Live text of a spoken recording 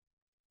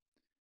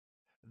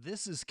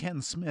This is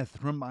Ken Smith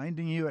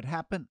reminding you it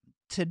happened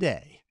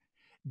today,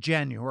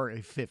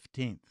 January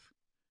 15th.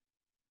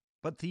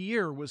 But the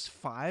year was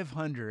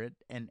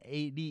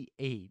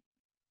 588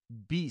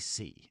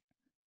 BC.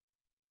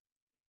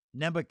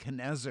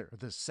 Nebuchadnezzar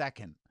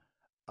II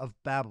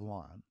of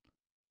Babylon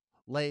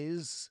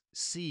lays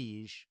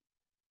siege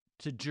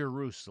to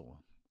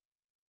Jerusalem.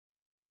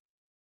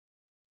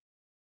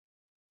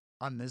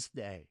 On this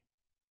day,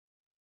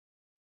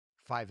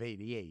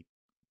 588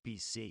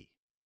 BC.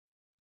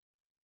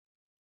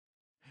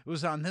 It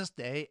was on this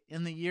day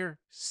in the year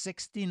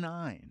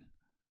 69.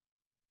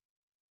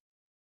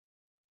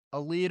 A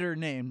leader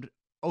named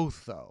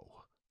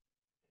Otho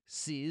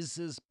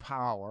seizes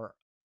power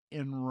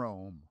in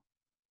Rome,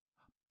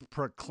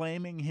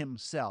 proclaiming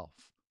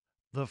himself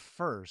the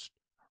first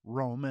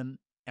Roman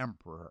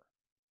emperor.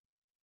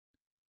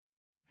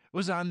 It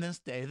was on this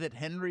day that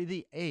Henry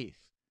VIII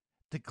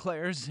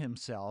declares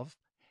himself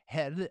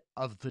head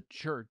of the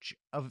Church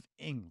of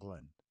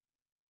England,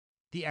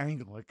 the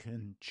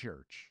Anglican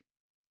Church.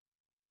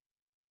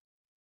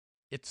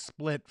 It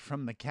split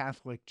from the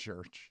Catholic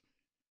Church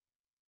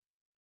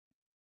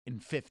in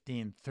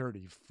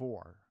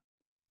 1534.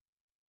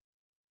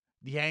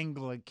 The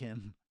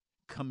Anglican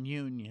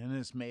Communion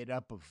is made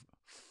up of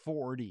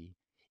 40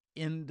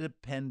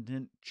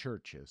 independent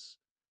churches,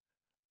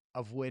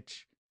 of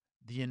which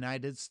the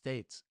United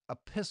States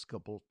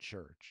Episcopal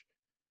Church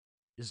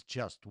is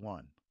just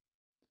one.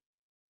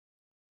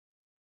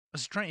 A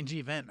strange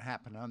event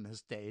happened on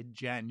this day,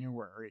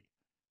 January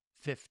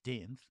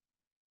 15th,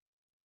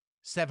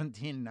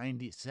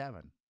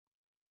 1797.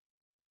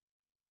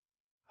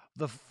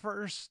 The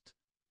first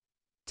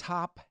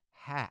top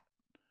hat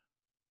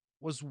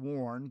was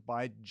worn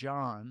by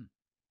John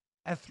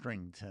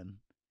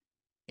Etherington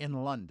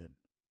in London.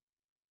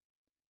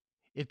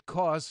 It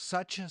caused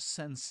such a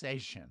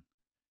sensation.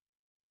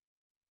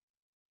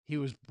 He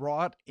was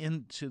brought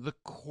into the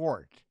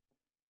court.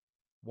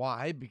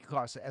 Why?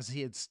 Because as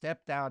he had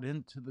stepped out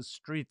into the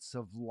streets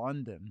of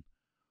London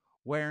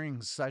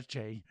wearing such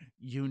a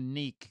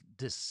unique,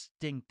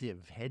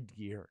 distinctive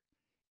headgear,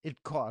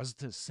 it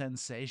caused a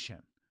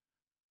sensation.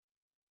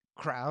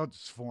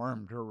 Crowds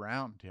formed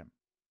around him.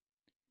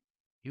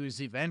 He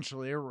was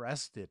eventually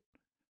arrested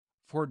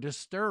for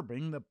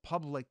disturbing the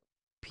public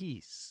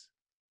peace.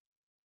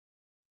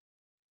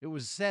 It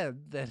was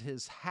said that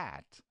his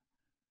hat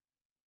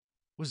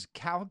was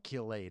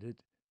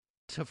calculated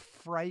to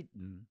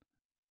frighten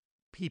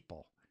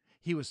people.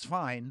 He was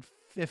fined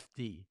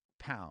 50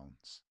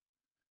 pounds.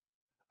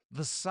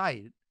 The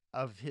sight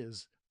of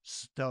his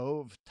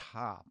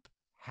stove-top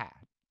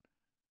hat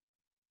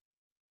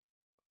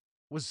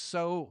was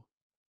so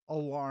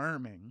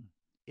alarming,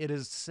 it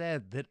is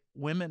said that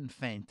women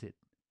fainted,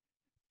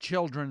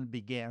 children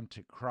began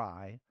to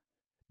cry,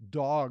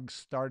 dogs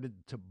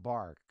started to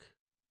bark.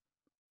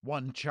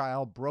 One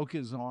child broke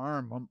his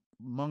arm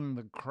among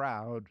the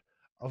crowd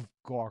of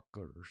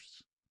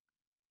gawkers.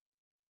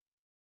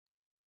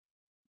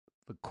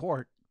 The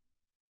court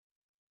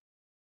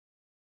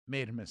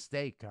made a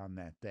mistake on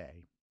that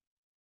day,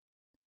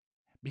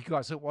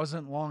 because it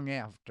wasn't long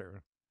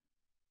after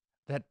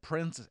that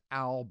Prince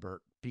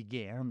Albert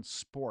began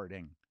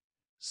sporting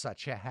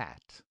such a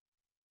hat.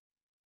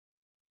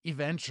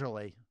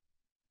 Eventually,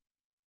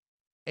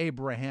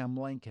 Abraham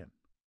Lincoln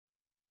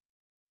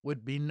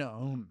would be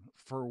known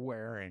for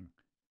wearing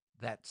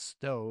that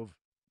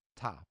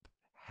stove-top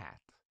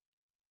hat.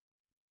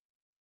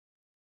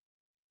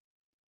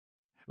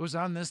 It was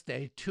on this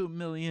day 2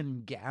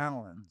 million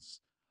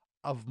gallons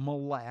of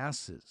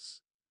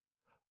molasses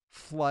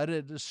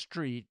flooded a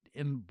street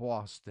in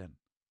Boston.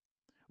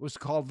 It was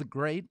called the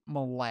Great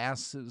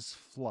Molasses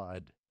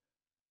Flood.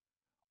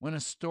 When a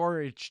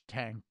storage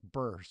tank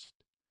burst,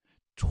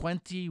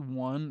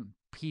 21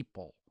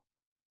 people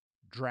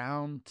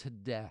drowned to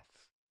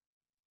death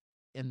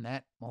in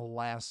that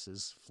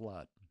molasses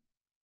flood.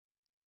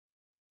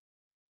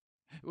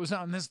 It was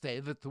on this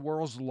day that the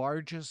world's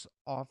largest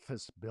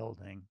office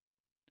building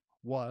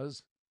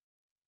was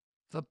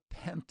the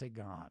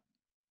Pentagon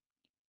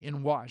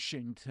in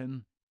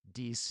Washington,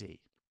 D.C.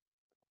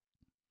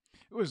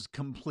 It was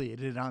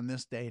completed on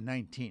this day,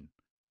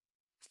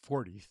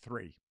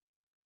 1943.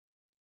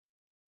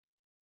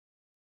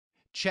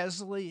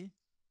 Chesley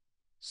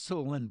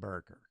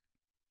Sullenberger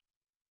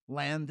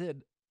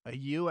landed a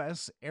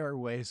U.S.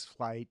 Airways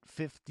Flight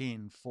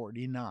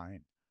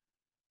 1549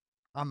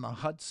 on the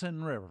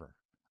Hudson River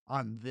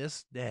on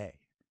this day,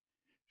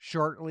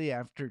 shortly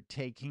after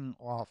taking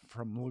off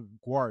from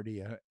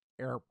LaGuardia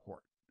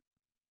Airport.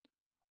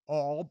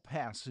 All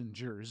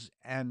passengers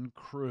and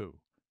crew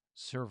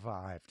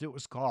survived. It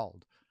was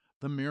called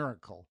the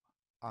Miracle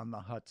on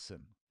the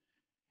Hudson.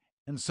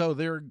 And so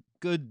there are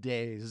good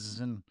days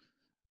and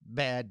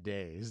bad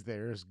days.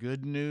 There's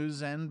good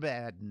news and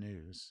bad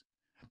news.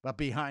 But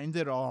behind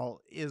it all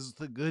is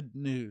the good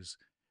news.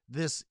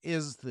 This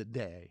is the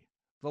day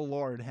the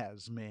Lord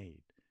has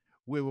made.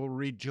 We will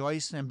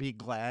rejoice and be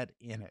glad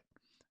in it.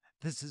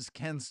 This is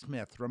Ken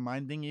Smith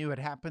reminding you it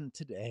happened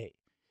today,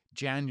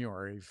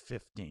 January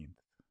 15th.